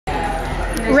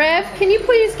Rev, can you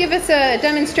please give us a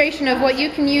demonstration of what you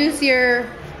can use your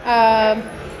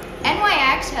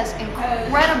NYX has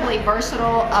incredibly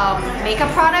versatile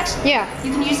makeup products. Yeah.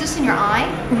 You can use this in your eye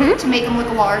to make them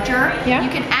look larger. Yeah. You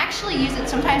can actually use it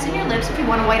sometimes in your lips if you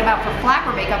want to white them out for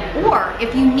flapper makeup, or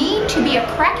if you need to be a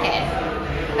crackhead,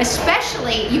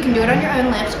 especially you can do it on your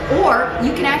own lips, or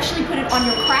you can actually put it on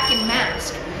your Kraken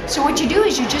mask. So what you do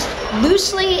is you just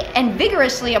loosely and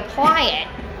vigorously apply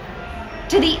it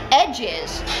to the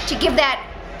edges to give that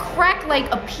crack-like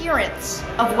appearance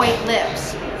of white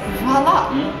lips.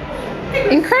 Voila.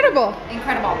 Incredible.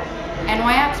 Incredible.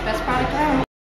 NYX, best product ever.